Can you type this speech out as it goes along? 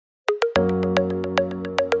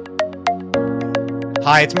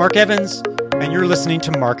Hi, it's Mark Evans, and you're listening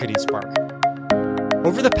to Marketing Spark.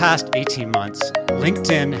 Over the past 18 months,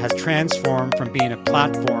 LinkedIn has transformed from being a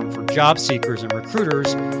platform for job seekers and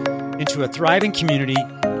recruiters into a thriving community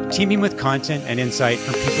teeming with content and insight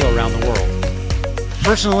from people around the world.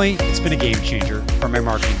 Personally, it's been a game changer for my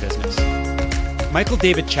marketing business. Michael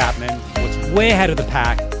David Chapman was way ahead of the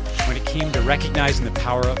pack when it came to recognizing the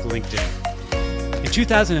power of LinkedIn. In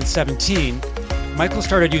 2017, Michael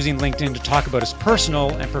started using LinkedIn to talk about his personal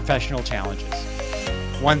and professional challenges.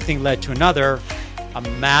 One thing led to another, a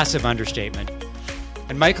massive understatement.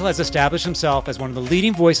 And Michael has established himself as one of the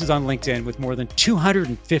leading voices on LinkedIn with more than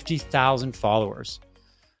 250,000 followers.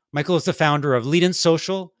 Michael is the founder of Lead In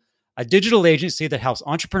Social, a digital agency that helps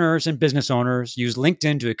entrepreneurs and business owners use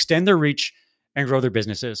LinkedIn to extend their reach and grow their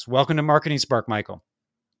businesses. Welcome to Marketing Spark, Michael.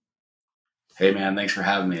 Hey man, thanks for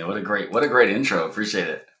having me. What a great intro. Appreciate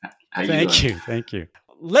it. How you doing? Thank you.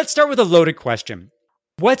 Let's start with a loaded question.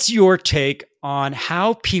 What's your take on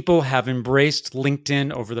how people have embraced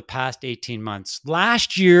LinkedIn over the past 18 months?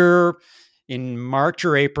 Last year, in March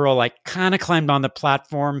or April, I kind of climbed on the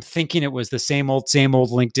platform thinking it was the same old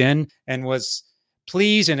LinkedIn and was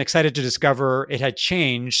pleased and excited to discover it had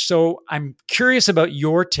changed. So I'm curious about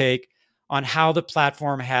your take on how the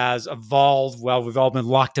platform has evolved while we've all been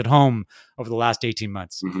locked at home over the last 18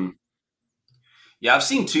 months. Mm-hmm. Yeah, I've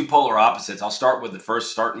seen two polar opposites. I'll start with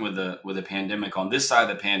starting with the pandemic. On this side of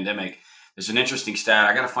the pandemic, there's an interesting stat.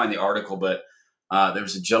 I got to find the article, but there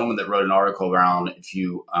was a gentleman that wrote an article around he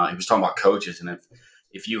was talking about coaches, and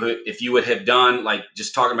if you would have done like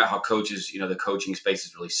just talking about how coaches, the coaching space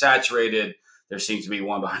is really saturated. There seems to be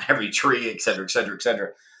one behind every tree, et cetera, et cetera, et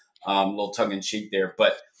cetera. A little tongue in cheek there,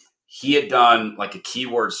 but he had done like a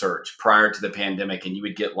keyword search prior to the pandemic, and you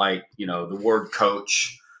would get the word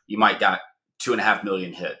coach. You might got 2.5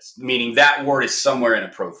 million hits, meaning that word is somewhere in a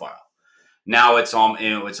profile. Now it's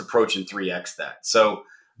it's approaching 3x that. So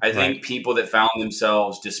I think people that found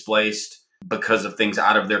themselves displaced because of things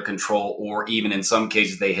out of their control, or even in some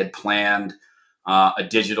cases they had planned a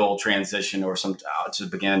digital transition or to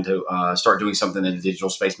begin to start doing something in the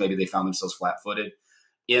digital space. Maybe they found themselves flat-footed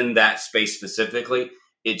in that space specifically.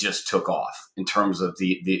 It just took off in terms of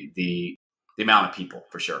the amount of people,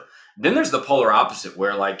 for sure. Then there's the polar opposite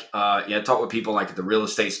where I talk with people like the real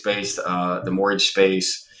estate space, the mortgage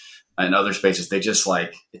space, and other spaces. They just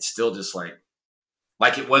it's still just like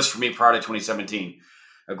it was for me prior to 2017.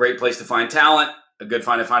 A great place to find talent, a good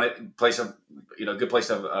place to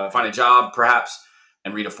find a job, perhaps,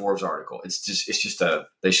 and read a Forbes article. They just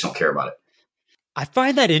don't care about it. I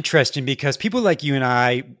find that interesting because people like you and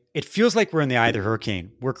I, it feels like we're in the eye of the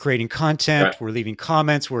hurricane. We're creating content, right. We're leaving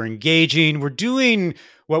comments, we're engaging, we're doing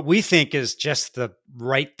what we think is just the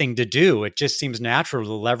right thing to do. It just seems natural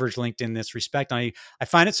to leverage LinkedIn in this respect. I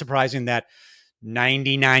find it surprising that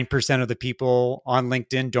 99% of the people on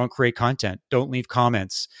LinkedIn don't create content, don't leave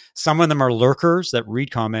comments. Some of them are lurkers that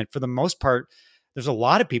read comment. For the most part, there's a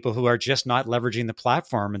lot of people who are just not leveraging the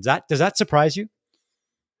platform. And does that surprise you?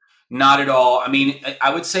 Not at all. I mean,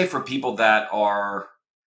 I would say for people that are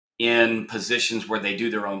in positions where they do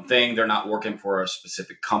their own thing, they're not working for a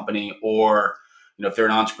specific company, or, if they're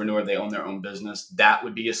an entrepreneur, they own their own business, that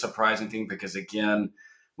would be a surprising thing because, again,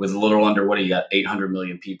 with a little under, 800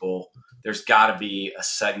 million people, there's got to be a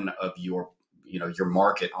segment of your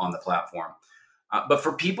market on the platform. But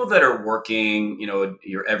for people that are working,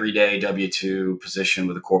 your everyday W-2 position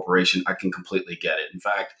with a corporation, I can completely get it. In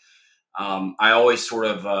fact, I always sort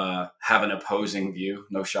of have an opposing view,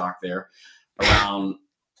 no shock there, around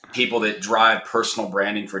people that drive personal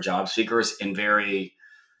branding for job seekers and very,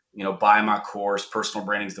 buy my course, personal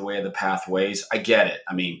branding is the way of the pathways. I get it.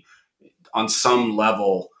 I mean, on some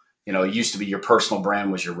level, it used to be your personal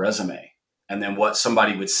brand was your resume. And then what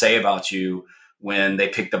somebody would say about you when they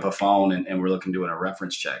picked up a phone and were looking doing a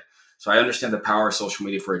reference check. So I understand the power of social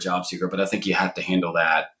media for a job seeker, but I think you have to handle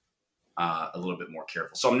that a little bit more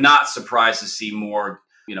careful. So I'm not surprised to see more,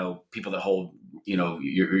 people that hold,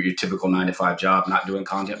 your typical 9-to-5 job, not doing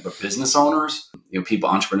content, but business owners, people,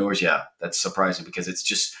 entrepreneurs. Yeah, that's surprising because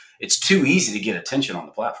it's too easy to get attention on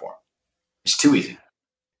the platform. It's too easy.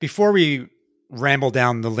 Before we ramble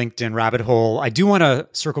down the LinkedIn rabbit hole, I do want to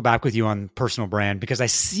circle back with you on personal brand because I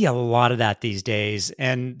see a lot of that these days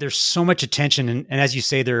and there's so much attention. And as you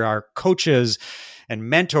say, there are coaches and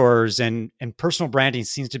mentors and personal branding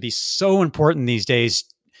seems to be so important these days.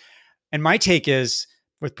 And my take is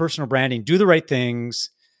with personal branding, do the right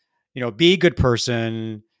things, be a good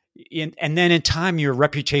person. And then in time, your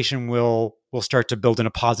reputation will start to build in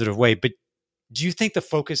a positive way. But do you think the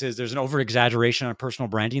focus is there's an over exaggeration on personal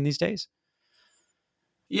branding these days?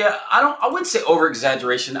 Yeah, I wouldn't say over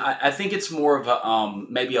exaggeration. I think it's more of a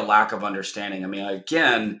maybe a lack of understanding. I mean,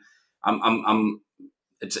 again, I'm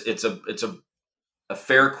it's a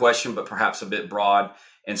fair question, but perhaps a bit broad.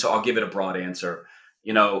 And so I'll give it a broad answer.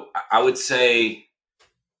 I would say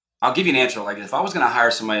I'll give you an answer. Like if I was going to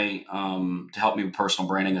hire somebody to help me with personal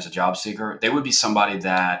branding as a job seeker, they would be somebody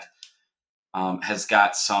that has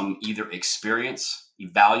got some either experience,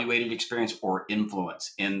 evaluated experience, or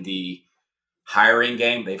influence in the hiring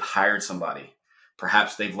game. They've hired somebody.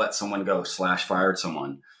 Perhaps they've let someone go / fired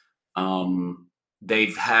someone.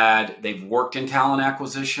 They've worked in talent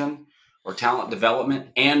acquisition or talent development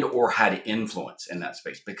and or had influence in that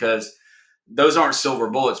space, because those aren't silver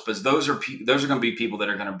bullets, but those are going to be people that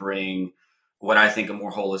are going to bring what I think a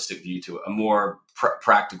more holistic view to it, a more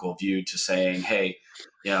practical view to saying, hey,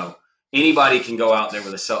 you know, anybody can go out there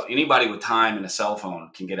with anybody with time and a cell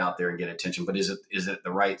phone can get out there and get attention, but is it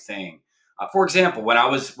the right thing? For example, when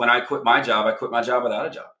I quit my job, I quit my job without a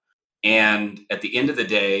job. And at the end of the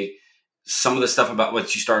day, some of the stuff about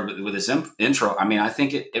what you started with this intro, I mean, I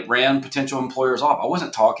think it ran potential employers off. I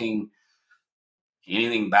wasn't talking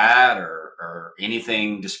anything bad or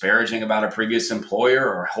anything disparaging about a previous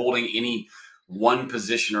employer or holding any one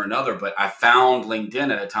position or another. But I found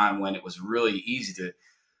LinkedIn at a time when it was really easy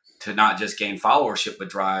to not just gain followership, but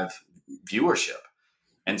drive viewership.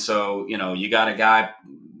 And so, you got a guy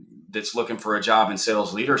that's looking for a job in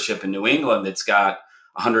sales leadership in New England that's got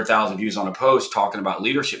 100,000 views on a post talking about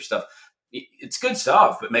leadership stuff. It's good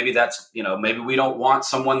stuff, but maybe maybe we don't want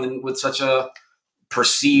someone with such a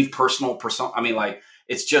perceived personal persona. I mean, like,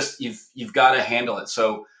 it's just, you've got to handle it.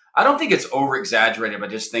 So I don't think it's over exaggerated. I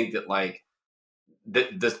just think that like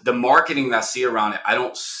the marketing that I see around it, I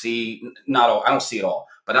don't see it all,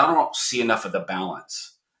 but I don't see enough of the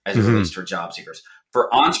balance as it relates to job seekers.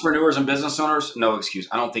 For entrepreneurs and business owners, no excuse.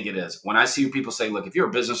 I don't think it is. When I see people say, look, if you're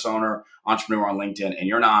a business owner, entrepreneur on LinkedIn, and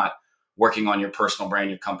you're not working on your personal brand,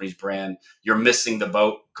 your company's brand, you're missing the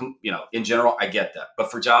boat. In general, I get that.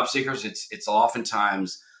 But for job seekers, it's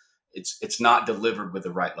oftentimes it's not delivered with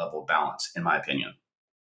the right level of balance, in my opinion.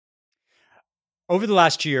 Over the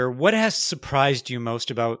last year, what has surprised you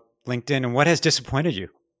most about LinkedIn and what has disappointed you?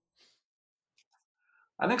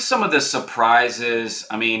 I think some of the surprises,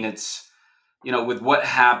 I mean, it's, with what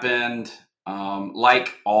happened,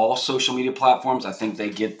 like all social media platforms, I think they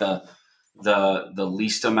get the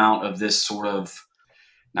least amount of this sort of,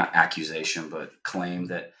 not accusation, but claim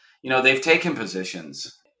that, they've taken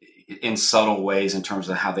positions in subtle ways in terms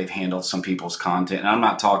of how they've handled some people's content. And I'm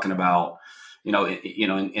not talking about,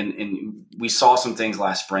 and we saw some things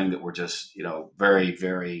last spring that were just, very,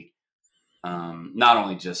 very, not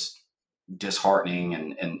only just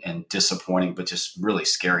disheartening and disappointing, but just really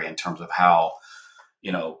scary in terms of how,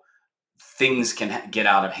 things can get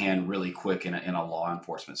out of hand really quick in a law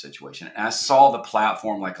enforcement situation. And I saw the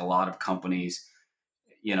platform, like a lot of companies,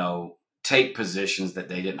 take positions that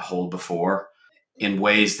they didn't hold before in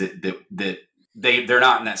ways that they're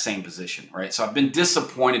not in that same position. Right. So I've been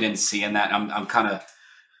disappointed in seeing that. I'm kind of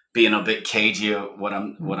being a bit cagey of what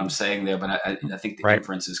I'm saying there, but I think the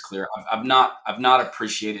inference is clear. I've not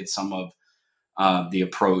appreciated some of the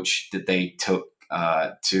approach that they took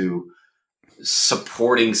to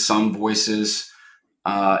supporting some voices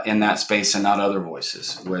in that space and not other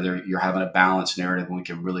voices, where you're having a balanced narrative and we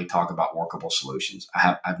can really talk about workable solutions.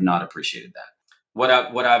 I've not appreciated that. What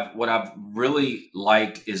I've really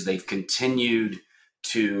liked is they've continued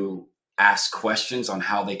to ask questions on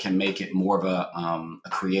how they can make it more of a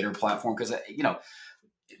creator platform. Because,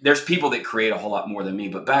 there's people that create a whole lot more than me.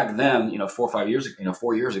 But back then, 4 years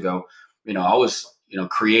ago, I was,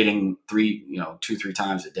 creating 2-3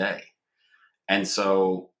 times a day. And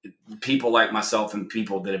so people like myself and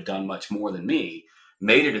people that have done much more than me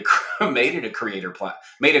made it a non-creator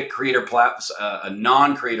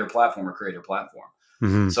platform or creator platform.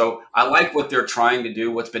 Mm-hmm. So I like what they're trying to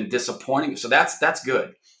do. What's been disappointing. So that's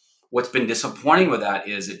good. What's been disappointing with that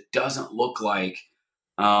is it doesn't look like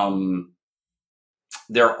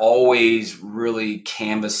they're always really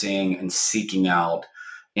canvassing and seeking out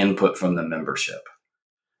input from the membership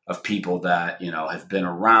of people that, have been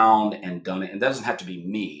around and done it. And that doesn't have to be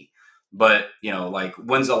me, but, like,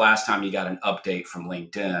 when's the last time you got an update from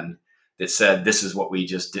LinkedIn that said, this is what we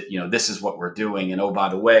just did, this is what we're doing. And, oh, by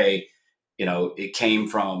the way, it came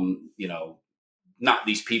from, not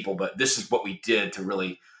these people, but this is what we did to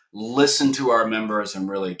really listen to our members and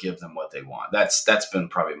really give them what they want. That's been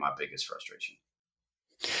probably my biggest frustration.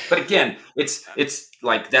 But again, it's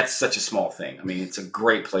like, that's such a small thing. I mean, it's a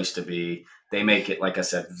great place to be. They make it, like I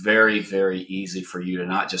said, very, very easy for you to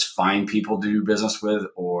not just find people to do business with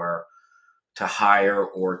or to hire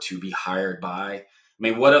or to be hired by. I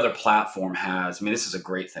mean, what other platform has? I mean, this is a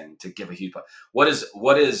great thing to give a huge. What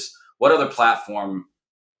other platform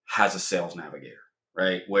has a sales navigator,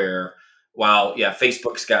 right? Where while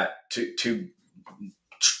Facebook's got two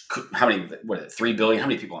how many? What is it? 3 billion? How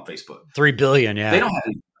many people on Facebook? 3 billion. They Yeah. don't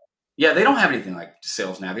have they don't have anything like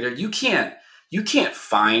Sales Navigator. You can't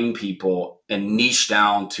find people and niche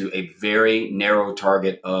down to a very narrow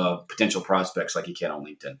target of potential prospects like you can on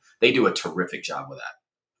LinkedIn. They do a terrific job with that,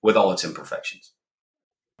 with all its imperfections.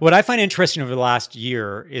 What I find interesting over the last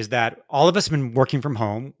year is that all of us have been working from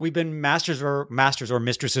home. We've been masters or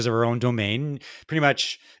mistresses of our own domain. Pretty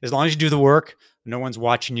much, as long as you do the work, no one's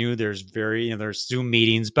watching you. There's Zoom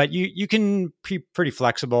meetings, but you can be pretty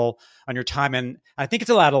flexible on your time. And I think it's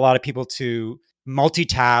allowed a lot of people to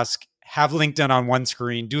multitask, have LinkedIn on one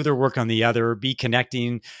screen, do their work on the other, be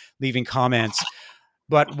connecting, leaving comments.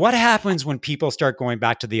 But what happens when people start going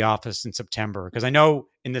back to the office in September? Because I know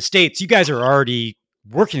in the States, you guys are already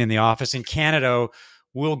working in the office. In Canada,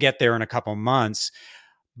 we'll get there in a couple months.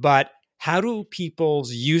 But how do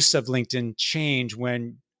people's use of LinkedIn change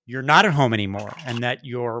when you're not at home anymore and that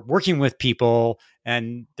you're working with people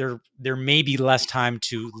and there may be less time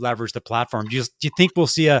to leverage the platform? Do you think we'll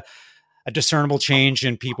see a discernible change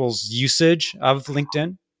in people's usage of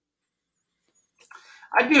LinkedIn?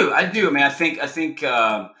 I do. I do. I mean, I think,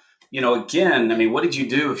 again, I mean, what did you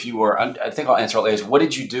do if you were, I think I'll answer all these. What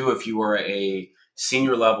did you do if you were a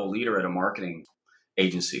senior level leader at a marketing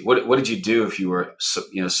agency? What did you do if you were,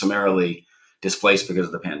 summarily displaced because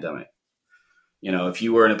of the pandemic? If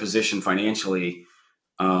you were in a position financially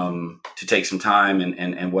to take some time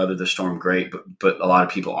and weather the storm, great. But a lot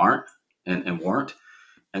of people aren't and weren't.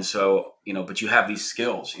 And so, but you have these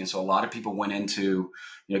skills. And so a lot of people went into,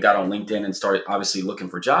 got on LinkedIn and started obviously looking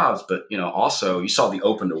for jobs. But, also you saw the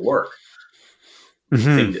open to work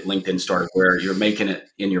thing that LinkedIn started, where you're making it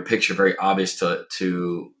in your picture very obvious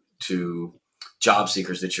to job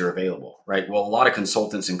seekers that you're available, right? Well, a lot of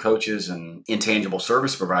consultants and coaches and intangible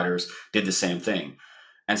service providers did the same thing.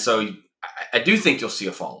 And so I do think you'll see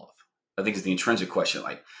a fall off. I think it's the intrinsic question,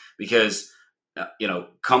 because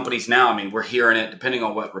companies now, I mean, we're hearing it depending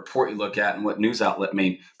on what report you look at and what news outlet. I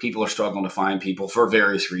mean, people are struggling to find people for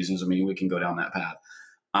various reasons. I mean, we can go down that path.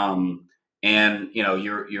 And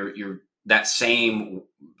you're that same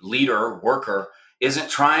leader worker isn't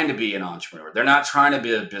trying to be an entrepreneur. They're not trying to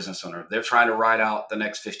be a business owner. They're trying to ride out the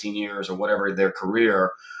next 15 years or whatever their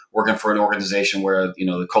career working for an organization where,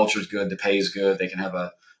 the culture is good, the pay is good, they can have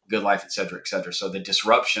a good life, et cetera, et cetera. So the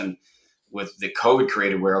disruption with the COVID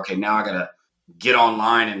created where, okay, now I got to get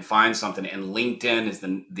online and find something. And LinkedIn is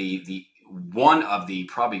the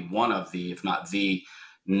probably one of the, if not the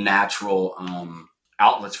natural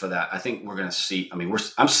outlets for that. I think we're going to see, I mean,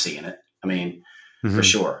 I'm seeing it. I mean, for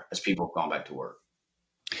sure, as people have gone back to work.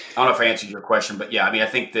 I don't know if I answered your question, but yeah, I mean, I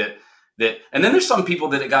think that, and then there's some people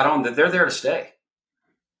that got on that they're there to stay. I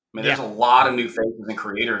mean, there's a lot of new faces and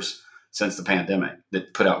creators since the pandemic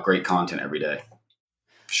that put out great content every day.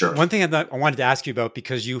 Sure. One thing I wanted to ask you about,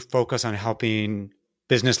 because you focus on helping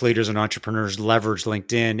business leaders and entrepreneurs leverage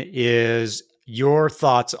LinkedIn, is your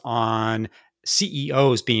thoughts on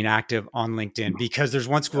CEOs being active on LinkedIn, because there's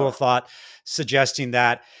one school of thought suggesting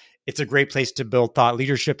that it's a great place to build thought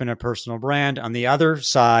leadership and a personal brand. On the other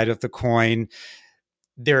side of the coin,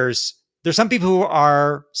 there's some people who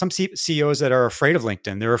are some CEOs that are afraid of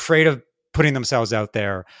LinkedIn. They're afraid of putting themselves out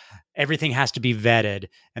there. Everything has to be vetted,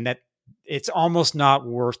 and that it's almost not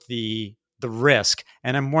worth the risk.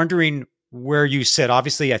 And I'm wondering where you sit.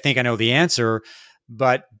 Obviously, I think I know the answer,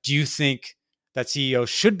 but do you think that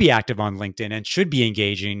CEOs should be active on LinkedIn and should be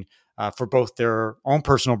engaging for both their own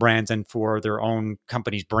personal brands and for their own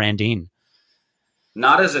company's branding?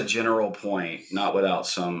 Not as a general point, not without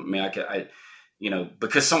some. I mean,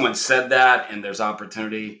 because someone said that and there's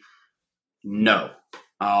opportunity. No,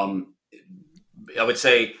 I would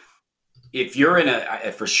say if you're in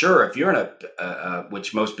a,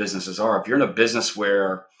 which most businesses are, if you're in a business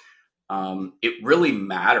where it really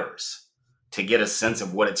matters to get a sense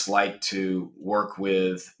of what it's like to work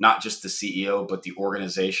with not just the CEO, but the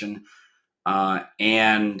organization.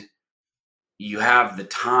 And you have the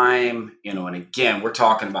time, and again,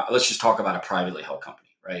 let's just talk about a privately held company,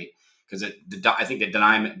 right? Because I think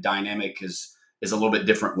the dynamic is a little bit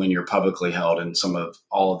different when you're publicly held, and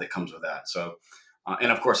all of it comes with that. So,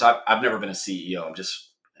 and of course, I've never been a CEO. I'm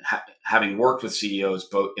just having worked with CEOs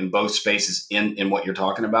in both spaces in what you're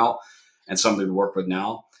talking about, and some that we work with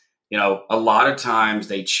now. A lot of times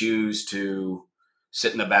they choose to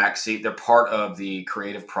sit in the back seat. They're part of the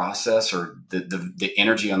creative process or the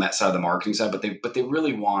energy on that side of the marketing side, but they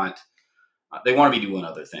really want They want to be doing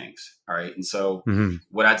other things. All right. And so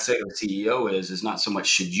what I'd say to the CEO is not so much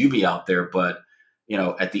should you be out there, but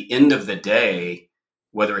at the end of the day,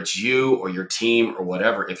 whether it's you or your team or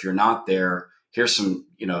whatever, if you're not there, here's some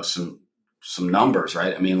numbers,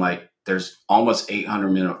 right? I mean, like there's almost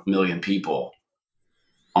 800 million people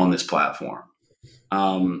on this platform.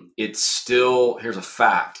 It's still, here's a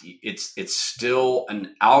fact. It's still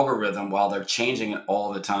an algorithm. While they're changing it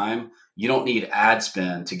all the time, you don't need ad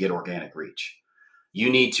spend to get organic reach. You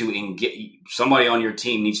need to engage. Somebody on your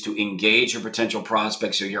team needs to engage your potential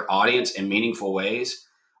prospects or your audience in meaningful ways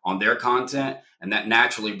on their content. And that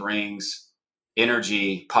naturally brings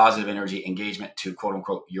energy, positive energy, engagement to quote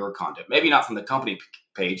unquote your content. Maybe not from the company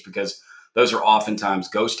page, because those are oftentimes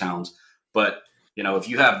ghost towns. But, if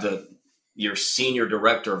you have your senior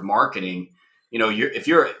director of marketing, if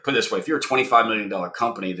you're put it this way, if you're a $25 million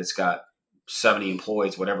company that's got 70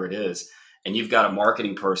 employees, whatever it is, and you've got a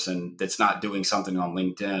marketing person that's not doing something on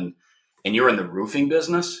LinkedIn and you're in the roofing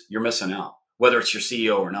business, you're missing out, whether it's your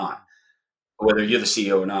CEO or not, whether you're the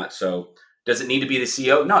CEO or not. So does it need to be the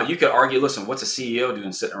CEO? No, you could argue, listen, what's a CEO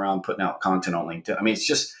doing sitting around putting out content on LinkedIn? I mean, it's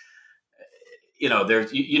just, you're not going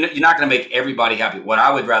to make everybody happy. What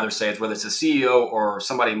I would rather say is whether it's a CEO or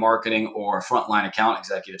somebody in marketing or a frontline account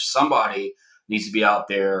executive, somebody needs to be out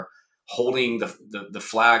there holding the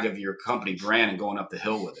flag of your company brand and going up the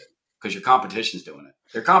hill with it, because your competition's doing it.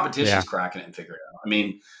 Their competition's cracking it and figuring it out. I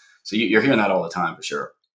mean, so you're hearing that all the time for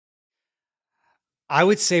sure. I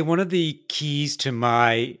would say one of the keys to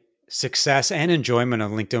my success and enjoyment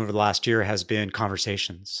of LinkedIn over the last year has been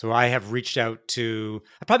conversations. So I have reached out to,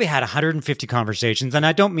 I probably had 150 conversations, and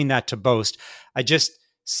I don't mean that to boast. I just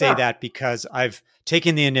say that because I've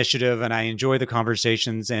taken the initiative and I enjoy the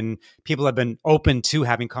conversations, and people have been open to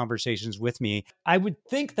having conversations with me. I would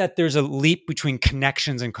think that there's a leap between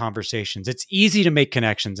connections and conversations. It's easy to make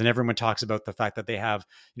connections, and everyone talks about the fact that they have,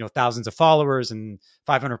 thousands of followers and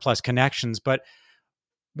 500 plus connections. But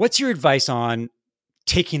what's your advice on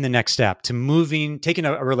taking the next step to taking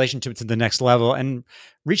a relationship to the next level and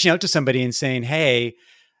reaching out to somebody and saying, hey,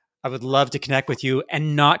 I would love to connect with you,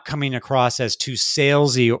 and not coming across as too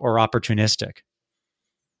salesy or opportunistic?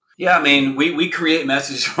 Yeah, I mean, we create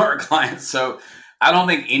messages for our clients. So I don't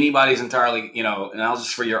think anybody's entirely, and I'll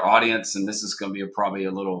just, for your audience, and this is going to be probably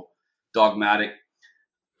a little dogmatic,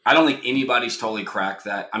 I don't think anybody's totally cracked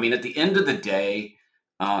that. I mean, at the end of the day,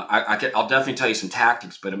 I'll definitely tell you some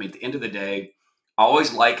tactics, but I mean, at the end of the day, I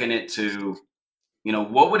always liken it to,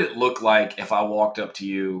 what would it look like if I walked up to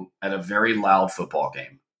you at a very loud football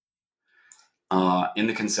game in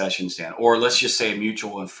the concession stand, or let's just say a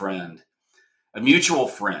mutual friend,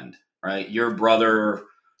 right? Your brother,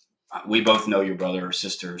 we both know your brother or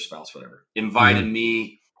sister or spouse, whatever, invited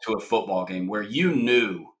me to a football game where you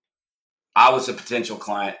knew I was a potential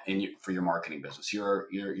client for your marketing business. You're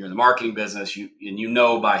in the marketing business,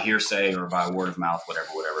 by hearsay or by word of mouth, whatever,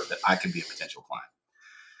 that I could be a potential client.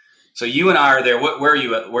 So you and I are there. Where are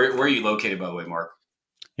you at? Where are you located, by the way, Mark?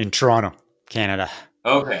 In Toronto, Canada.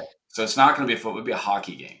 Okay, so it's not going to be a football. It'd be a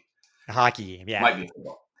hockey game. A hockey game, yeah. Might be a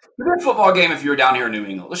football. It'd be a football game if you were down here in New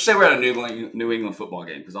England. Let's say we're at a New England football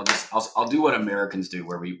game, because I'll do what Americans do,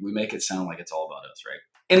 where we make it sound like it's all about us, right?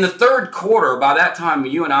 In the third quarter, by that time,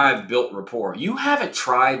 you and I have built rapport. You haven't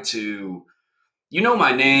tried to,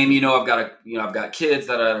 my name, I've got kids,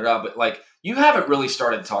 but like, you haven't really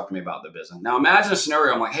started to talk to me about the business. Now imagine a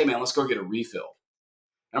scenario. I'm like, hey man, let's go get a refill.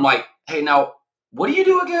 And I'm like, hey, now what do you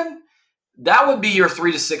do again? That would be your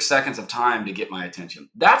 3 to 6 seconds of time to get my attention.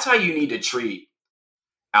 That's how you need to treat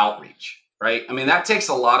outreach, right? I mean, that takes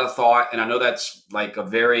a lot of thought. And I know that's like a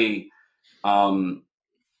very, probably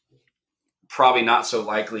not so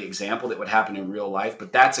likely example that would happen in real life,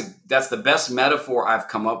 but that's the best metaphor I've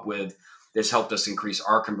come up with that's helped us increase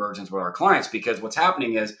our conversions with our clients. Because what's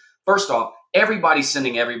happening is, first off, everybody's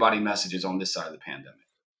sending everybody messages on this side of the pandemic.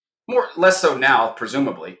 Less so now,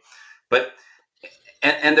 presumably, but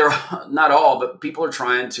and they're not all, but people are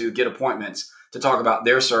trying to get appointments to talk about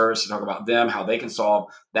their service, to talk about them, how they can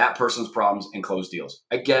solve that person's problems and close deals.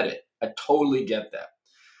 I get it. I totally get that.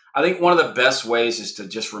 I think one of the best ways is to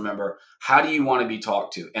just remember, how do you want to be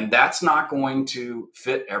talked to? And that's not going to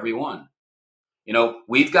fit everyone.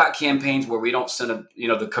 We've got campaigns where we don't send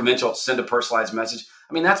the conventional send a personalized message.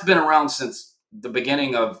 I mean, that's been around since the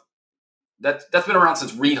beginning of that's been around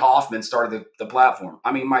since Reid Hoffman started the platform.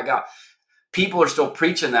 I mean, my God, people are still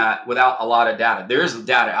preaching that without a lot of data. There is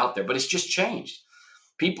data out there, but it's just changed.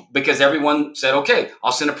 Because everyone said, okay,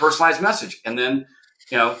 I'll send a personalized message. And then,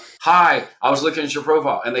 hi, I was looking at your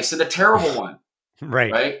profile, and they send a terrible one.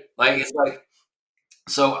 Right. Like, it's like,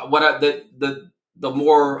 so what the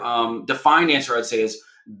more defined answer I'd say is,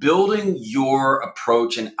 building your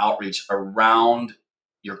approach and outreach around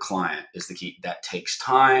your client is the key. That takes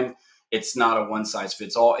time. It's not a one size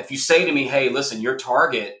fits all. If you say to me, hey, listen, your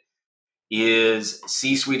target is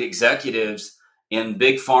C-suite executives in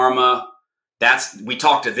big pharma, we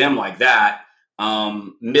talk to them like that.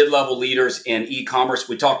 Mid-level leaders in e-commerce,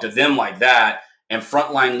 we talk to them like that. And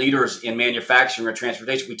frontline leaders in manufacturing or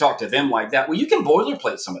transportation, we talk to them like that. Well, you can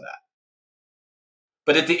boilerplate some of that.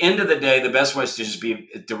 But at the end of the day, the best way is to just be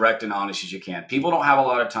as direct and honest as you can. People don't have a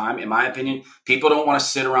lot of time. In my opinion, people don't want to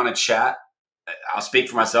sit around and chat. I'll speak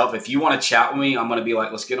for myself. If you want to chat with me, I'm going to be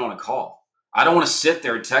like, let's get on a call. I don't want to sit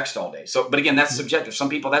there and text all day. So, but again, that's subjective. Some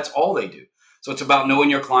people, that's all they do. So it's about knowing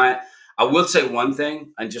your client. I will say one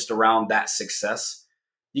thing, and just around that success,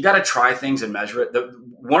 you got to try things and measure it.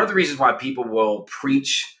 One of the reasons why people will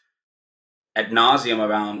preach ad nauseum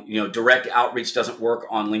around, direct outreach doesn't work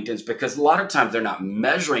on LinkedIn is because a lot of times they're not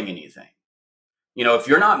measuring anything. If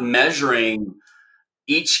you're not measuring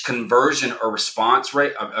each conversion or response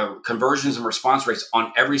rate, conversions and response rates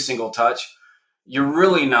on every single touch, you're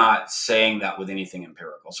really not saying that with anything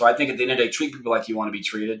empirical. So I think at the end of the day, treat people like you want to be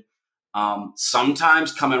treated.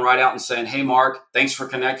 Sometimes coming right out and saying, hey, Mark, thanks for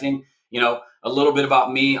connecting. A little bit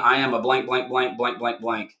about me. I am a blank, blank, blank, blank, blank,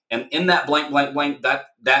 blank. And in that blank, blank, blank,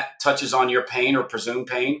 that touches on your pain or presumed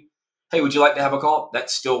pain. Hey, would you like to have a call?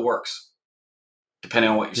 That still works,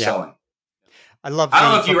 depending on what you're selling. I don't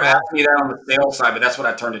know if you were asking me that on the sales side, but that's what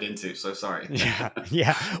I turned it into. So sorry.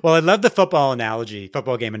 Yeah. Well, I love the football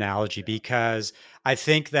game analogy, because I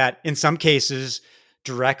think that in some cases,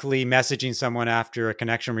 directly messaging someone after a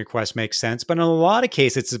connection request makes sense. But in a lot of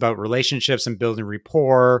cases, it's about relationships and building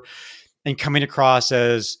rapport and coming across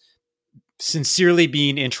as sincerely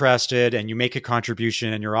being interested, and you make a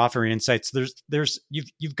contribution and you're offering insights.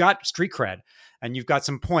 You've got street cred, and you've got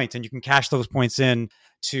some points, and you can cash those points in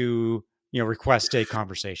to request a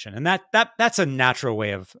conversation. And that's a natural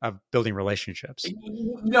way of building relationships.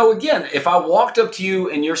 Again, if I walked up to you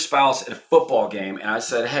and your spouse at a football game and I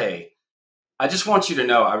said, hey, I just want you to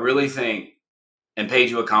know, I really think, and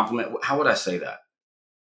paid you a compliment, how would I say that?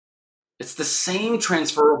 It's the same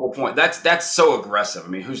transferable point. That's so aggressive. I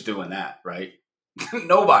mean, who's doing that, right?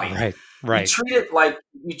 Nobody. Right.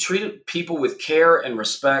 You treat people with care and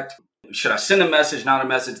respect. Should I send a message, not a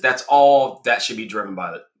message? That's all that should be driven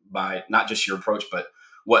by not just your approach, but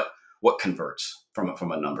what converts from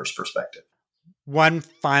a numbers perspective. One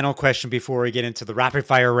final question before we get into the rapid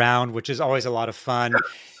fire round, which is always a lot of fun.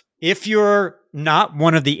 If you're not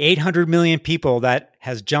one of the 800 million people that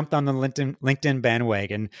has jumped on the LinkedIn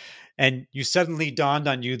bandwagon, and you suddenly dawned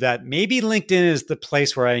on you that maybe LinkedIn is the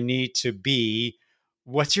place where I need to be,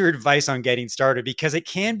 what's your advice on getting started? Because it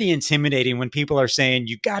can be intimidating when people are saying,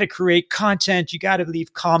 you got to create content, you got to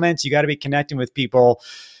leave comments, you got to be connecting with people.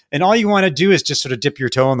 And all you want to do is just sort of dip your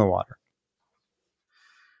toe in the water.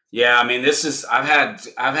 Yeah. I mean, I've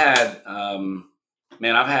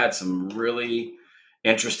had some really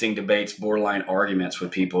interesting debates, borderline arguments with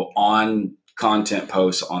people on content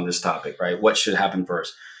posts on this topic, right? What should happen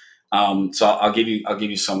first? So I'll give you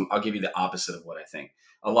the opposite of what I think.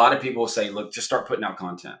 A lot of people say, look, just start putting out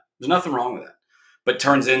content. There's nothing wrong with that, but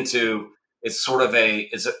turns into, it's sort of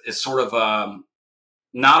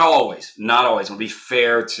not always, it'll be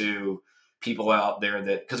fair to people out there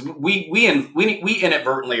that, because we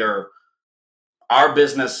inadvertently our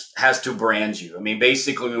business has to brand you. I mean,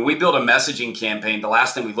 basically when we build a messaging campaign, the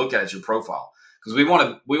last thing we look at is your profile, because we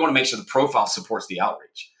want to make sure the profile supports the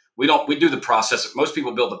outreach. We do the process. Most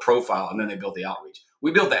people build the profile and then they build the outreach.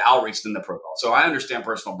 We build the outreach, then the profile. So I understand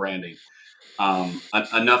personal branding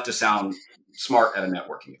enough to sound smart at a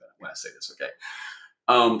networking event when I say this.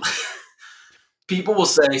 Okay. People will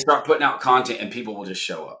say, start putting out content and people will just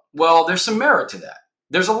show up. Well, there's some merit to that.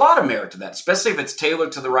 There's a lot of merit to that, especially if it's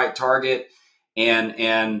tailored to the right target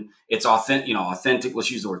and it's authentic.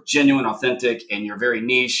 Let's use the word genuine, authentic, and you're very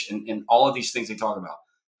niche and all of these things they talk about.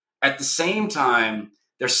 At the same time,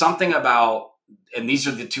 there's something about, and these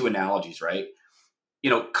are the two analogies, right?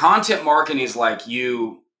 Content marketing is like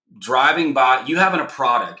you driving by, you having a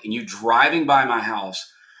product and you driving by my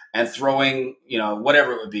house and throwing,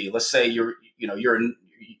 whatever it would be. Let's say you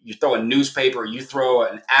throw a newspaper, or you throw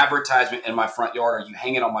an advertisement in my front yard, or you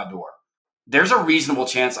hang it on my door. There's a reasonable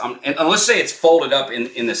chance and let's say it's folded up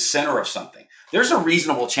in the center of something. There's a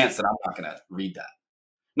reasonable chance that I'm not going to read that.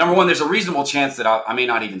 Number one, there's a reasonable chance that I may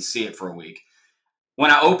not even see it for a week. When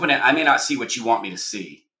I open it, I may not see what you want me to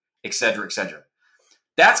see, et cetera, et cetera.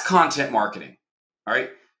 That's content marketing. All right.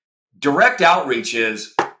 Direct outreach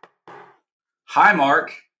is, hi,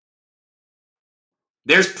 Mark.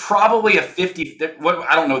 There's probably a 50,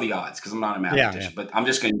 I don't know the odds because I'm not a mathematician, but I'm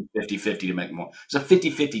just going to 50-50 to make more. There's a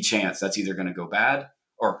 50-50 chance that's either going to go bad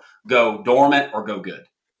or go dormant or go good.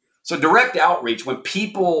 So direct outreach, when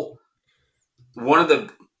people, one of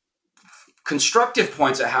the constructive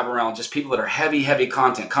points I have around just people that are heavy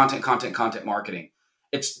content marketing,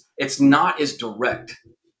 it's not as direct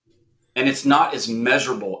and it's not as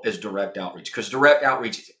measurable as direct outreach, because direct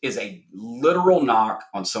outreach is a literal knock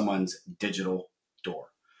on someone's digital door.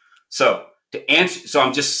 So to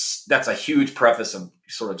answer, that's a huge preface of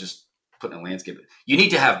sort of just putting a landscape. You need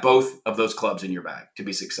to have both of those clubs in your bag to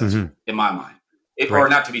be successful, in my mind, or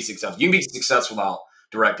not to be successful. You can be successful without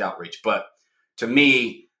direct outreach, but to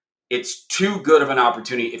me, it's too good of an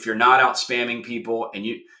opportunity if you're not out spamming people, and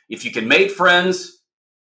if you can make friends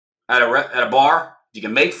at a bar, you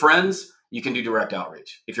can make friends, you can do direct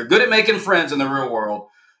outreach. If you're good at making friends in the real world,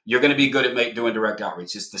 you're going to be good at doing direct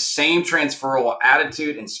outreach. It's the same transferable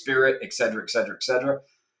attitude and spirit, et cetera, et cetera, et cetera.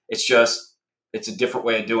 It's a different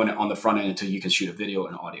way of doing it on the front end until you can shoot a video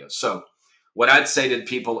and audio. So what I'd say to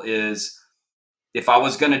people is, if I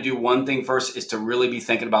was going to do one thing first, is to really be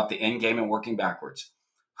thinking about the end game and working backwards.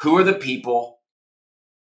 Who are the people?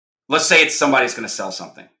 Let's say it's somebody's going to sell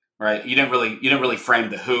something, right? You didn't really frame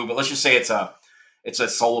the who, but let's just say it's a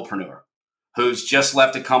solopreneur who's just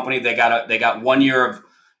left a company. They got 1 year of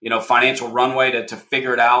financial runway to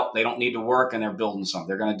figure it out. They don't need to work, and they're building something.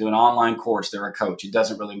 They're going to do an online course. They're a coach. It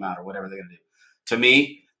doesn't really matter, whatever they're going to do. To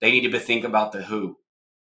me, they need to think about the who.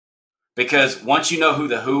 Because once you know who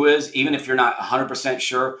the who is, even if you're not 100%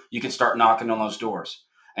 sure, you can start knocking on those doors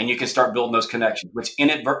and you can start building those connections, which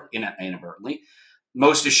inadvertently,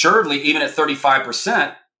 most assuredly, even at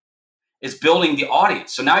 35%, is building the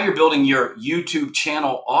audience. So now you're building your YouTube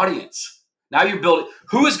channel audience. Now you're building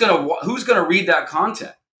who's going to read that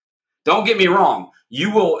content. Don't get me wrong.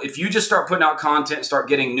 You will, if you just start putting out content, start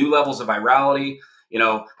getting new levels of virality.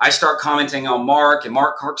 I start commenting on Mark, and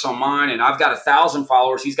Mark clicks on mine, and I've got 1,000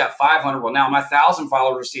 followers. He's got 500. Well, now my 1,000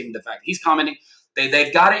 followers are seeing the fact he's commenting.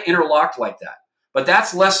 They've got it interlocked like that. But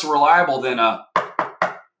that's less reliable than a,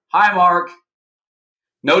 hi, Mark.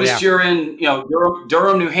 Noticed you're in,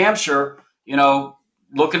 Durham, New Hampshire,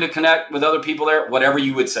 looking to connect with other people there, whatever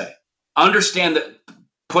you would say. Understand that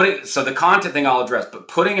so the content thing I'll address, but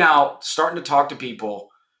starting to talk to people,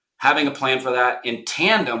 having a plan for that in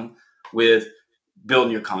tandem with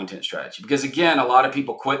building your content strategy. Because again, a lot of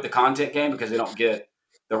people quit the content game because they don't get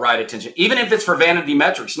the right attention. Even if it's for vanity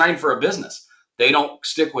metrics, not even for a business, they don't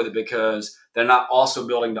stick with it because they're not also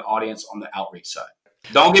building the audience on the outreach side.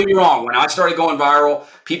 Don't get me wrong. When I started going viral,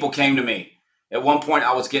 people came to me. At one point,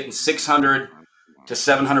 I was getting 600 to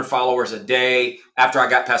 700 followers a day after I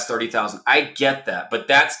got past 30,000. I get that, but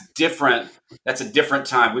that's different. That's a different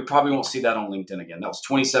time. We probably won't see that on LinkedIn again. That was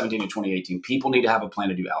 2017 and 2018. People need to have a plan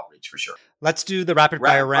to do outreach for sure. Let's do the rapid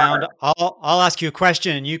fire round. I'll ask you a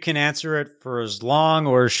question and you can answer it for as long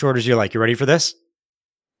or as short as you like. You ready for this?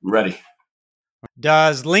 I'm ready.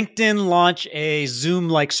 Does LinkedIn launch a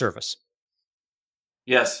Zoom-like service?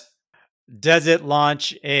 Yes. Does it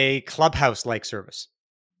launch a Clubhouse-like service?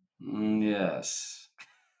 Yes.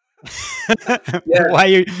 Yes.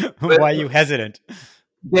 Why are you hesitant?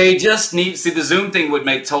 They just the Zoom thing would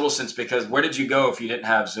make total sense, because where did you go if you didn't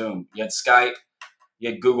have Zoom? You had Skype,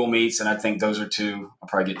 you had Google Meets, and I think those are two. I'll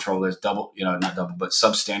probably get in trouble. There's double, not double, but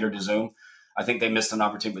substandard to Zoom. I think they missed an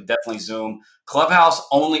opportunity, but definitely Zoom. Clubhouse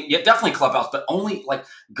only, definitely Clubhouse, but only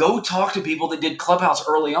go talk to people that did Clubhouse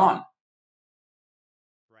early on.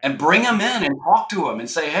 And bring them in and talk to them and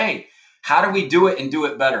say, hey, how do we do it and do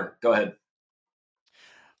it better? Go ahead.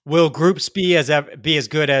 Will groups be as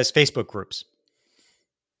good as Facebook groups?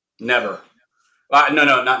 Never.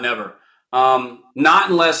 No, not never. Not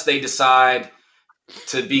unless they decide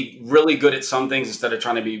to be really good at some things instead of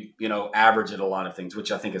trying to be, average at a lot of things,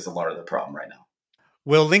 which I think is a lot of the problem right now.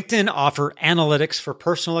 Will LinkedIn offer analytics for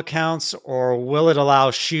personal accounts, or will it allow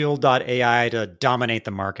Shield.ai to dominate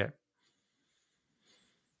the market?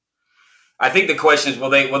 I think the question is, will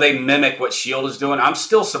they mimic what Shield is doing? I'm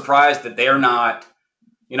still surprised that they're not,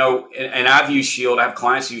 and I've used Shield. I have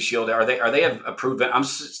clients who use Shield. Are they approved? I'm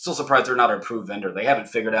still surprised they're not an approved vendor. They haven't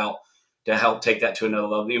figured out to help take that to another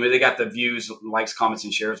level. They got the views, likes, comments,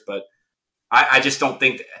 and shares, but I just don't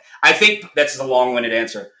think. I think that's a long-winded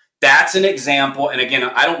answer. That's an example. And again,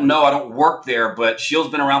 I don't know. I don't work there, but Shield's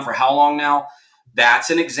been around for how long now? That's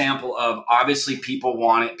an example of, obviously people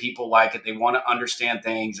want it. People like it. They want to understand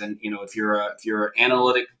things. And, if you're an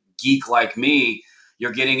analytic geek like me,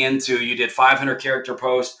 you're getting into, you did 500 character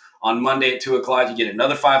posts on Monday at 2:00. You get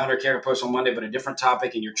another 500 character post on Monday, but a different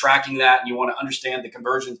topic, and you're tracking that and you want to understand the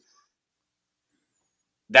conversions.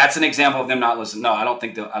 That's an example of them not listening. No, I don't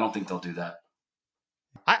think they'll do that.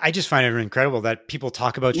 I just find it incredible that people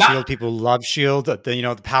talk about Not, Shield. People love Shield.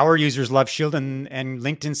 The power users love Shield, and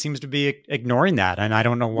LinkedIn seems to be ignoring that. And I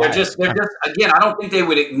don't know why. they're just again. I don't think they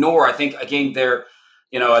would ignore. I think again they're,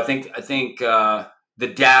 I think the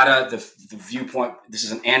data, the viewpoint. This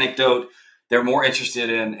is an anecdote. They're more interested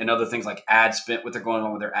in other things like ad spend, what they're going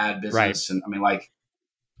on with their ad business, Right. and I mean, like,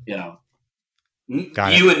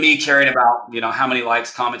 Got you it. and me caring about how many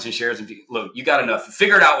likes, comments, and shares. And look, you got enough.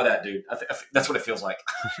 Figure it out with that, dude. That's what it feels like.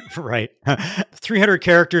 Right. 300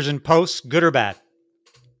 characters in posts, good or bad?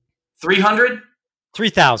 300.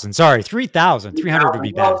 3,000. Sorry, 3,000. 300 would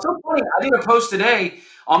be bad. Well, it's so funny. I did a post today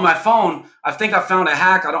on my phone. I think I found a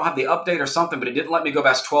hack. I don't have the update or something, but it didn't let me go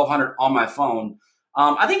past 1,200 on my phone.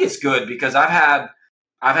 I think it's good because I've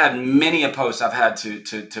had many a post I've had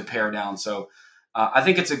to pare down. So I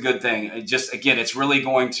think it's a good thing. It's really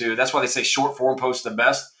going to. That's why they say short form posts the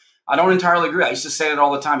best. I don't entirely agree. I used to say it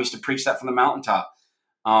all the time. I used to preach that from the mountaintop.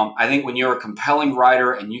 I think when you're a compelling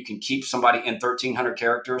writer and you can keep somebody in 1,300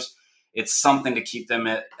 characters, it's something to keep them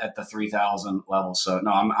at the 3,000 level. So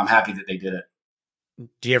no, I'm happy that they did it.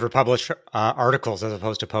 Do you ever publish articles as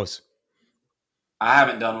opposed to posts? I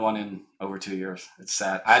haven't done one in over 2 years. It's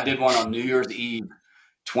sad. I did one on New Year's Eve,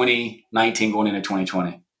 2019, going into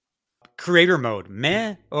 2020. Creator mode,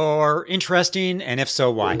 meh or interesting? And if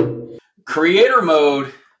so, why? Creator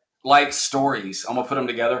mode, like stories, I'm going to put them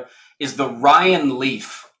together, is the Ryan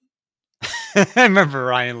Leaf. I remember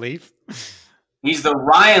Ryan Leaf. He's the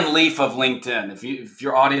Ryan Leaf of LinkedIn. If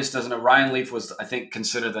your audience doesn't know, Ryan Leaf was, I think,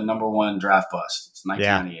 considered the number one draft bust. It's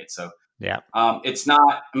 1998. Yeah. So it's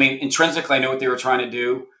not, I mean, intrinsically, I know what they were trying to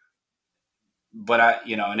do. But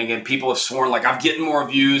and again, people have sworn like I'm getting more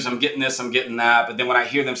views, I'm getting this, I'm getting that. But then when I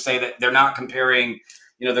hear them say that they're not comparing,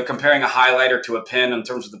 they're comparing a highlighter to a pen in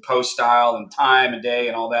terms of the post style and time and day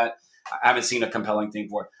and all that, I haven't seen a compelling thing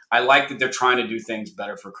for it. I like that they're trying to do things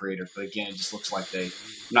better for creators, but again, it just looks like I'm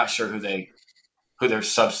not sure who their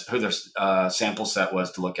sample set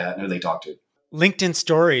was to look at and who they talked to. LinkedIn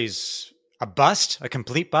Stories, a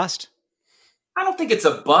complete bust? I don't think it's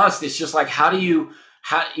a bust. It's just like, tell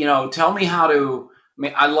me how to,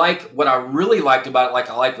 I like what I really liked about it. Like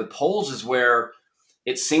I like with polls is where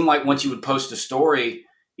it seemed like once you would post a story,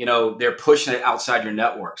 they're pushing it outside your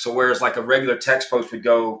network. So whereas like a regular text post would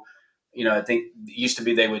go, I think it used to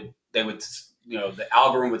be they would, the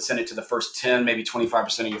algorithm would send it to the first 10, maybe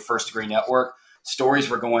 25% of your first degree network. Stories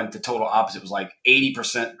were going the total opposite. It was like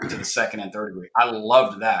 80% to the second and third degree. I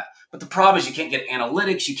loved that. But the problem is you can't get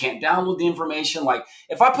analytics. You can't download the information. Like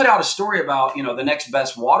if I put out a story about, the next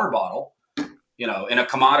best water bottle, in a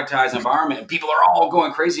commoditized environment and people are all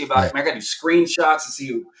going crazy about it. I got to do screenshots to see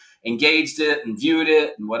who engaged it and viewed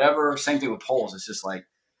it and whatever. Same thing with polls. It's just like,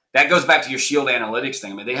 that goes back to your Shield analytics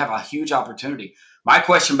thing. I mean, they have a huge opportunity. My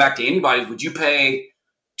question back to anybody is, would you pay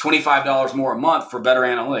 $25 more a month for better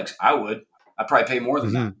analytics? I would. I'd probably pay more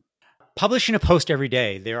than that. Publishing a post every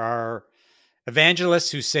day. There are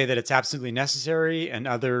evangelists who say that it's absolutely necessary, and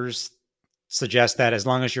others suggest that as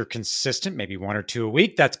long as you're consistent, maybe 1 or 2 a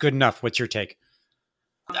week, that's good enough. What's your take?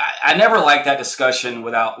 I never liked that discussion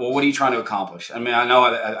without, well, what are you trying to accomplish? I mean, I know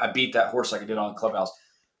I beat that horse like I did on Clubhouse.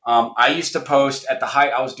 I used to post at the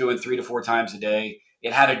height, I was doing 3 to 4 times a day.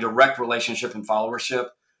 It had a direct relationship and followership.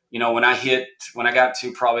 When I got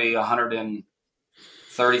to probably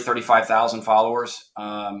 35,000 followers,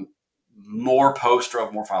 more posts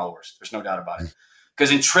drove more followers. There's no doubt about it.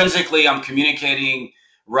 Because intrinsically, I'm communicating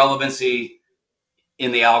relevancy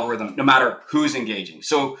in the algorithm, no matter who's engaging.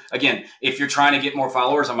 So again, if you're trying to get more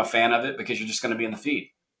followers, I'm a fan of it because you're just going to be in the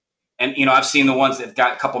feed. And, I've seen the ones that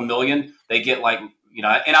got a couple million, they get like,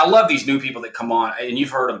 and I love these new people that come on and you've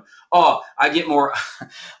heard them. Oh, I get more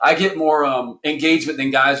engagement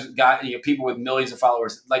than people with millions of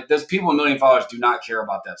followers. Like those people with 1 million followers do not care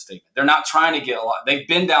about that statement. They're not trying to get a lot. They've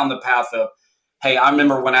been down the path of, hey, I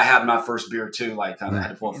remember when I had my first beer too. Like I had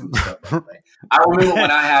to pull from the stuff. I remember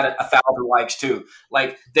when I had 1,000 likes too.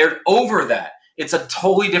 Like they're over that. It's a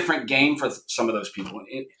totally different game for some of those people.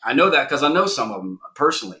 And I know that because I know some of them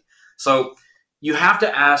personally. So you have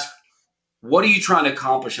to ask, what are you trying to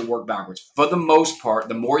accomplish and work backwards? For the most part,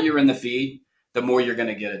 the more you're in the feed, the more you're going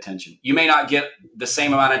to get attention. You may not get the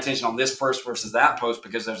same amount of attention on this post versus that post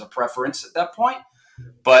because there's a preference at that point.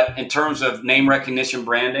 But in terms of name recognition,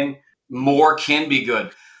 branding, more can be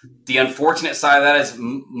good. The unfortunate side of that is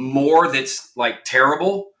more that's like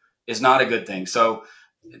terrible is not a good thing. So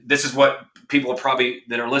this is what people are probably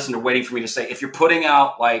that are listening are waiting for me to say. If you're putting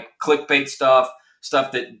out like clickbait stuff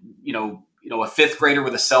that, a fifth grader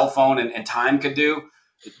with a cell phone and time could do,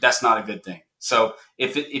 that's not a good thing. So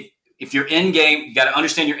if if you're in game, you got to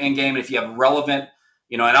understand your end game. And if you have relevant,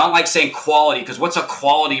 and I don't like saying quality, because what's a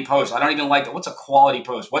quality post? I don't even like that. What's a quality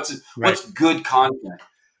post? What's good content?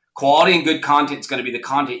 Quality and good content is going to be the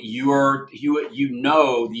content that your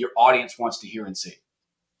audience wants to hear and see.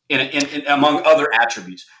 In among other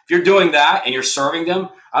attributes. If you're doing that and you're serving them,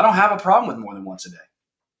 I don't have a problem with more than once a day.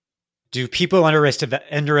 Do people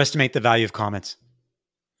underestimate the value of comments?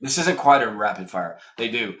 This isn't quite a rapid fire. They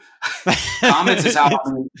do. Comments is how.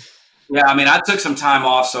 I took some time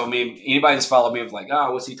off. So anybody that's followed me was like,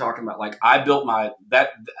 oh, what's he talking about? Like, I built I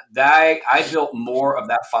built more of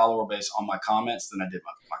that follower base on my comments than I did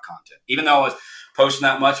my content. Even though I was posting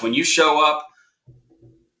that much, when you show up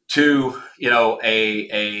to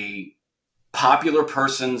a popular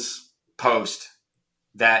person's post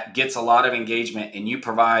that gets a lot of engagement and you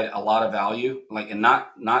provide a lot of value, and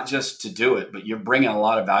not just to do it, but you're bringing a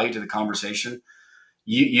lot of value to the conversation,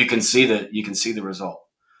 you can see the result.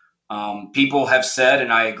 People have said,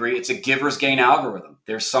 and I agree, it's a giver's gain algorithm.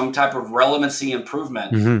 There's some type of relevancy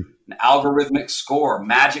improvement, an algorithmic score,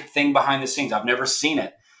 magic thing behind the scenes. I've never seen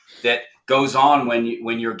it that goes on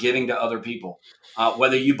when you're giving to other people.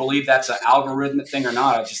 Whether you believe that's an algorithmic thing or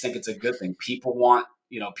not, I just think it's a good thing. People want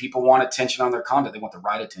attention on their content. They want the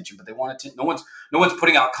right attention, but they want attention. No one's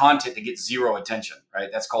putting out content to get zero attention, right?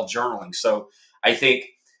 That's called journaling. So I think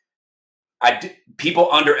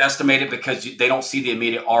people underestimate it because they don't see the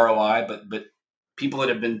immediate ROI, but people that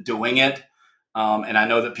have been doing it, and I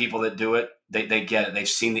know that people that do it, they get it. They've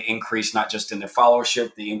seen the increase, not just in their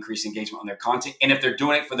followership, the increased engagement on their content. And if they're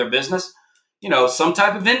doing it for their business, some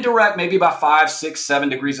type of indirect, maybe about 5, 6, 7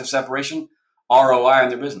 degrees of separation, ROI on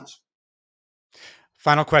their business.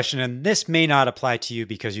 Final question, and this may not apply to you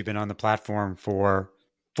because you've been on the platform for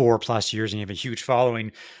 4+ years and you have a huge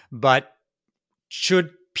following, but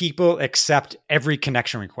should people accept every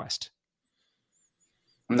connection request?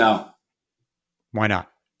 No. Why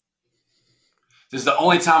not? This is the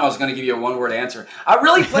only time I was going to give you a one-word answer. I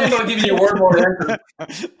really planned on giving you a one-word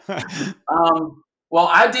answer. Well,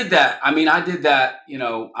 I did that. In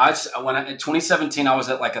 2017, I was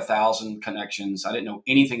at like 1,000 connections. I didn't know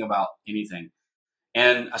anything about anything.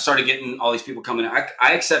 And I started getting all these people coming in.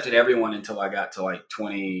 I accepted everyone until I got to like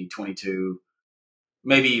 20, 22,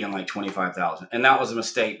 maybe even like 25,000. And that was a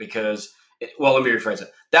mistake because, let me rephrase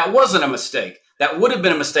it. That wasn't a mistake. That would have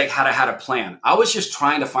been a mistake had I had a plan. I was just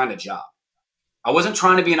trying to find a job. I wasn't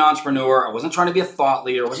trying to be an entrepreneur. I wasn't trying to be a thought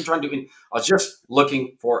leader. I wasn't trying to do anything. I was just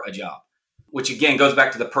looking for a job, which again goes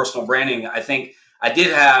back to the personal branding. I think I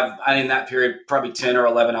did have, in that period, probably 10 or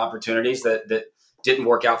 11 opportunities that didn't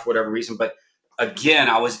work out for whatever reason. But again,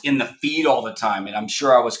 I was in the feed all the time, and I'm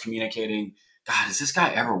sure I was communicating, God, does this guy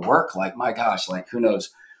ever work? Like, my gosh, like who knows?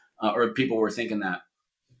 Or people were thinking that.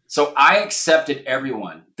 So I accepted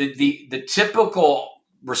everyone. The typical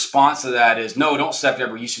response to that is, no, don't accept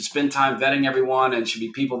everyone. You should spend time vetting everyone, and it should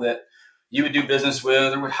be people that you would do business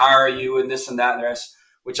with or would hire you and this and that and the rest,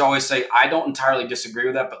 which I always say, I don't entirely disagree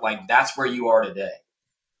with that, but like that's where you are today,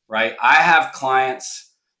 right? I have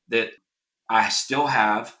clients that I still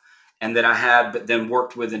have and that I had, but then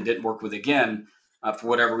worked with and didn't work with again for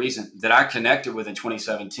whatever reason, that I connected with in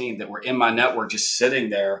 2017 that were in my network just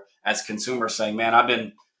sitting there as consumers saying, man, I've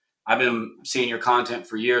been seeing your content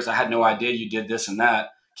for years. I had no idea you did this and that.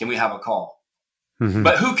 Can we have a call? Mm-hmm.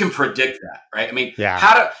 But who can predict that, right? I mean,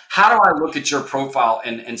 how do I look at your profile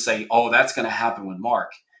and say, oh, that's going to happen with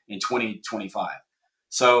Mark in 2025?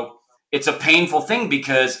 So it's a painful thing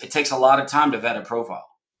because it takes a lot of time to vet a profile.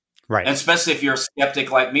 Right. And especially if you're a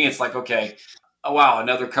skeptic like me, it's like, okay, oh, wow,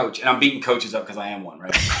 another coach. And I'm beating coaches up because I am one,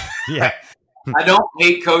 right? Yeah. I don't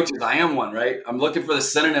hate coaches. I am one, right? I'm looking for the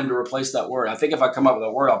synonym to replace that word. I think if I come up with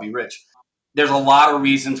a word, I'll be rich. There's a lot of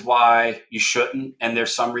reasons why you shouldn't, and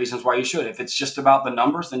there's some reasons why you should. If it's just about the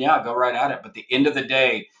numbers, then yeah, go right at it. But at the end of the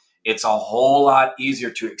day, it's a whole lot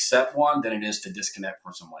easier to accept one than it is to disconnect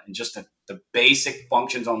from someone. And just the basic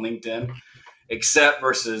functions on LinkedIn, accept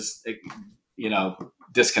versus,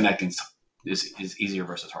 disconnecting is easier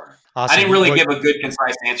versus harder. Awesome. I didn't really give a good,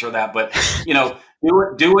 concise answer to that, but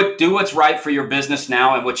do what's right for your business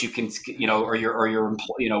now and what you can, or your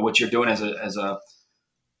what you're doing as a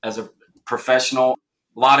professional.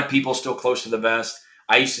 A lot of people still close to the best.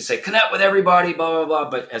 I used to say connect with everybody, blah, blah, blah.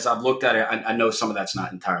 But as I've looked at it, I know some of that's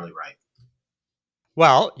not entirely right.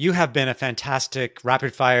 Well, you have been a fantastic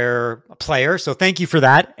rapid fire player. So thank you for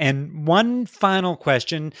that. And one final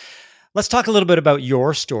question. Let's talk a little bit about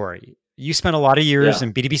your story. You spent a lot of years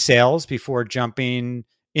in B2B sales before jumping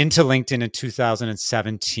into LinkedIn in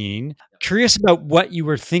 2017. Curious about what you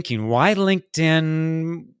were thinking. Why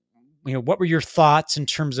LinkedIn? what were your thoughts in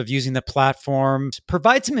terms of using the platform?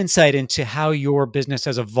 Provide some insight into how your business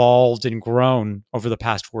has evolved and grown over the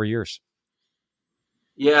past 4 years.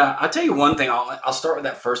 Yeah, I'll tell you one thing. I'll start with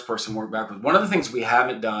that first person, work backwards. One of the things we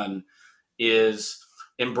haven't done is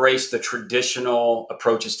embrace the traditional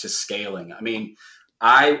approaches to scaling. I mean,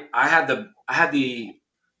 I had the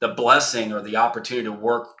blessing or the opportunity to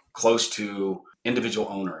work close to individual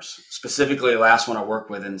owners. Specifically, the last one I worked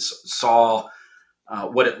with, and saw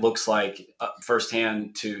what it looks like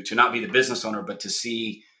firsthand to not be the business owner, but to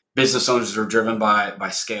see business owners that are driven by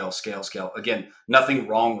scale. Again, nothing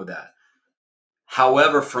wrong with that.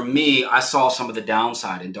 However, for me, I saw some of the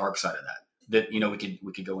downside and dark side of that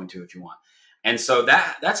we could go into if you want. And so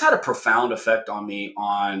that's had a profound effect on me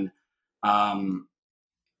on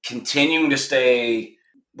continuing to stay,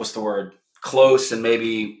 close, and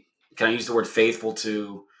maybe, can I use the word faithful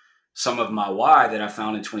to some of my why that I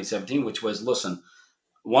found in 2017, which was, listen,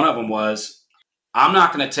 one of them was, I'm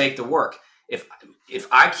not going to take the work. If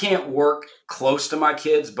I can't work close to my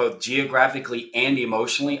kids, both geographically and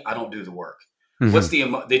emotionally, I don't do the work. Mm-hmm. What's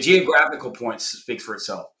the geographical point speaks for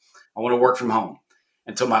itself. I want to work from home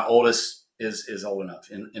until my oldest is old enough,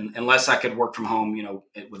 and unless I could work from home,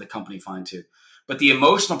 with a company, fine too. But the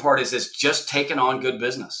emotional part is just taking on good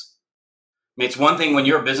business. I mean, it's one thing when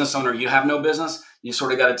you're a business owner, you have no business, you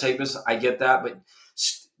sort of got to take business. I get that, but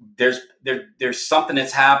there's something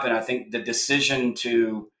that's happened. I think the decision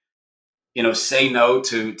to, say no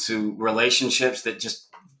to relationships that just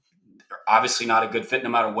are obviously not a good fit, no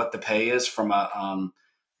matter what the pay is from a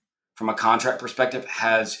contract perspective,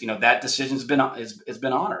 has, that decision's been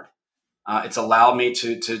honored. It's allowed me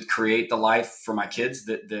to create the life for my kids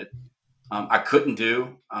that I couldn't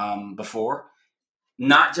do before,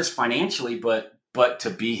 not just financially, but to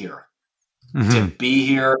be here, to be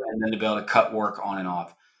here, and then to be able to cut work on and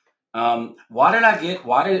off. Why did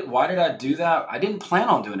I do that? I didn't plan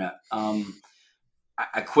on doing that.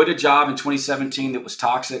 I quit a job in 2017 that was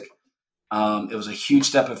toxic. It was a huge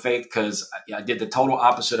step of faith because I did the total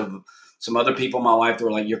opposite of some other people in my life that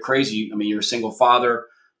were like, you're crazy. I mean, you're a single father,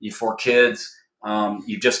 you have 4 kids.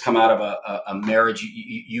 You've just come out of a marriage.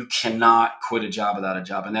 You cannot quit a job without a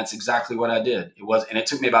job. And that's exactly what I did. And it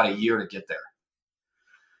took me about a year to get there.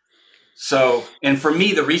 So, and for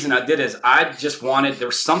me, the reason I did is I just wanted, there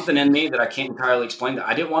was something in me that I can't entirely explain, that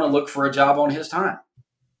I didn't want to look for a job on his time.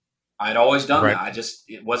 I'd always done that.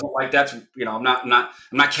 It wasn't like that's, I'm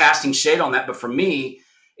not casting shade on that, but for me,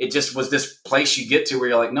 it just was this place you get to where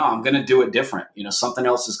you're like, no, I'm going to do it different. Something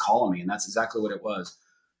else is calling me. And that's exactly what it was.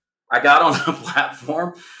 I got on the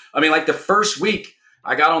platform. I mean, like the first week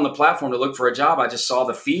I got on the platform to look for a job, I just saw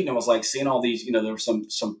the feed and was like seeing all these, there were some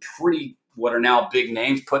pretty, what are now big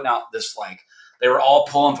names putting out this, like, they were all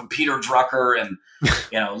pulling from Peter Drucker and,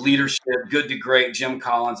 leadership, Good to Great, Jim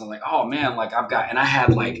Collins. I'm like, oh man, like I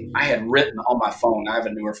had written on my phone. I have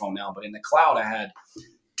a newer phone now, but in the cloud, I had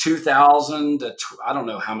 2,000 to, I don't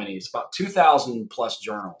know how many, it's about 2,000 plus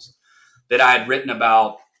journals that I had written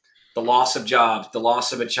about the loss of jobs, the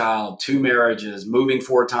loss of a child, 2 marriages, moving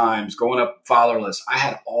 4 times, growing up fatherless. I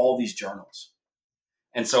had all these journals.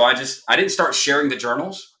 And so I didn't start sharing the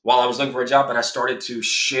journals while I was looking for a job, but I started to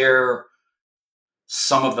share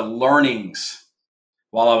some of the learnings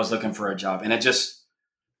while I was looking for a job. And I just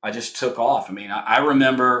took off. I mean, I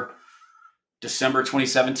remember December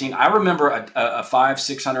 2017. I remember a 500,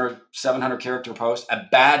 600, 700 character post. A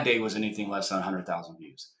bad day was anything less than 100,000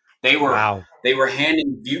 views. They were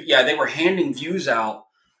handing views out.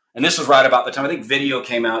 And this was right about the time, I think video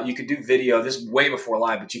came out. You could do video, this is way before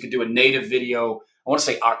live, but you could do a native video. I want to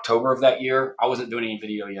say October of that year. I wasn't doing any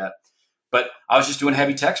video yet, but I was just doing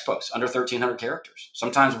heavy text posts under 1,300 characters,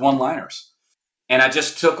 sometimes one-liners. And I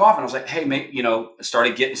just took off and I was like, hey, mate,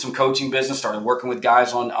 started getting some coaching business, started working with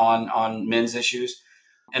guys on men's issues.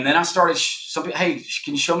 And then I started hey,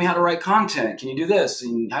 can you show me how to write content? Can you do this?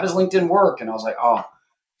 And how does LinkedIn work? And I was like, oh,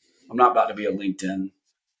 I'm not about to be a LinkedIn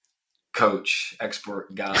coach,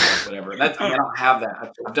 expert guy, whatever. I don't have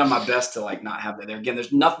that. I've done my best to not have that there. Again,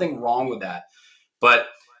 there's nothing wrong with that. But,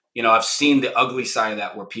 I've seen the ugly side of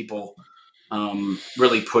that where people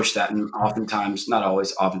really push that. And oftentimes, not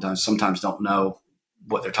always, sometimes don't know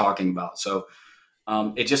what they're talking about. So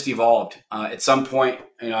it just evolved. At some point,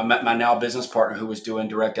 I met my now business partner who was doing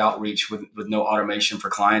direct outreach with no automation for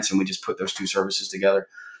clients. And we just put those 2 services together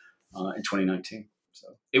in 2019.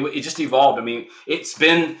 So it just evolved. I mean,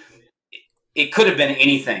 it could have been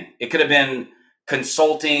anything. It could have been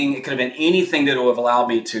consulting. It could have been anything that would have allowed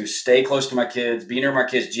me to stay close to my kids, be near my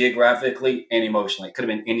kids geographically and emotionally. It could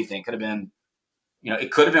have been anything. It could have been,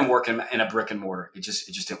 it could have been working in a brick and mortar. It just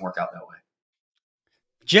didn't work out that way.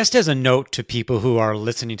 Just as a note to people who are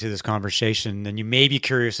listening to this conversation, and you may be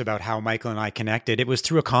curious about how Michael and I connected, it was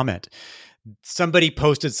through a comment. Somebody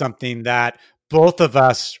posted something that both of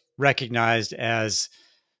us recognized as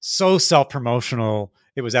so self-promotional,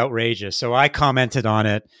 it was outrageous. So I commented on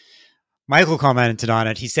it. Michael commented on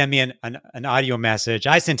it. He sent me an audio message.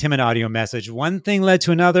 I sent him an audio message. One thing led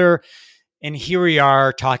to another. And here we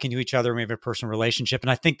are talking to each other. We have a personal relationship. And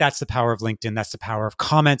I think that's the power of LinkedIn. That's the power of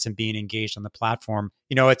comments and being engaged on the platform.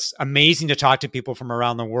 You know, it's amazing to talk to people from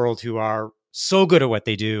around the world who are so good at what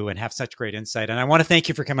they do and have such great insight. And I want to thank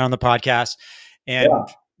you for coming on the podcast and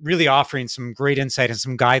really offering some great insight and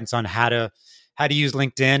some guidance on how to use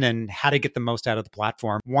LinkedIn and how to get the most out of the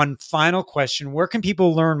platform. One final question: where can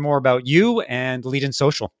people learn more about you and Lead In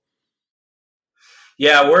Social?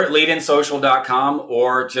 Yeah, we're at leadinsocial.com,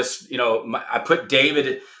 or just, I put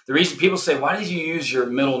David. The reason people say, why did you use your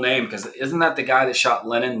middle name? Because isn't that the guy that shot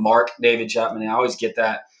Lennon, Mark David Chapman? I always get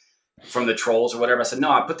that from the trolls or whatever. I said, no,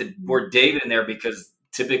 I put the word David in there because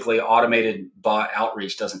typically automated bot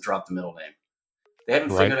outreach doesn't drop the middle name. They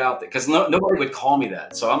haven't figured out that, because nobody would call me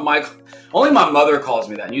that. So I'm Michael. Only my mother calls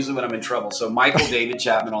me that, and usually when I'm in trouble. So Michael David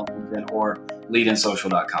Chapman on LinkedIn, or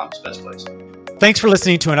leadinsocial.com is the best place. Thanks for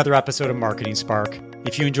listening to another episode of Marketing Spark.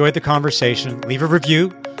 If you enjoyed the conversation, leave a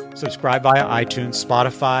review, subscribe via iTunes,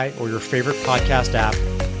 Spotify, or your favorite podcast app,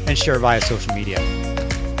 and share via social media.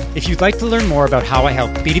 If you'd like to learn more about how I help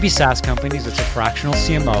B2B SaaS companies as a fractional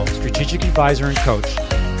CMO, strategic advisor, and coach,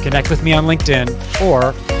 connect with me on LinkedIn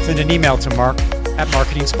or send an email to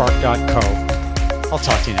mark@marketingspark.co. I'll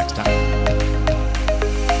talk to you next time.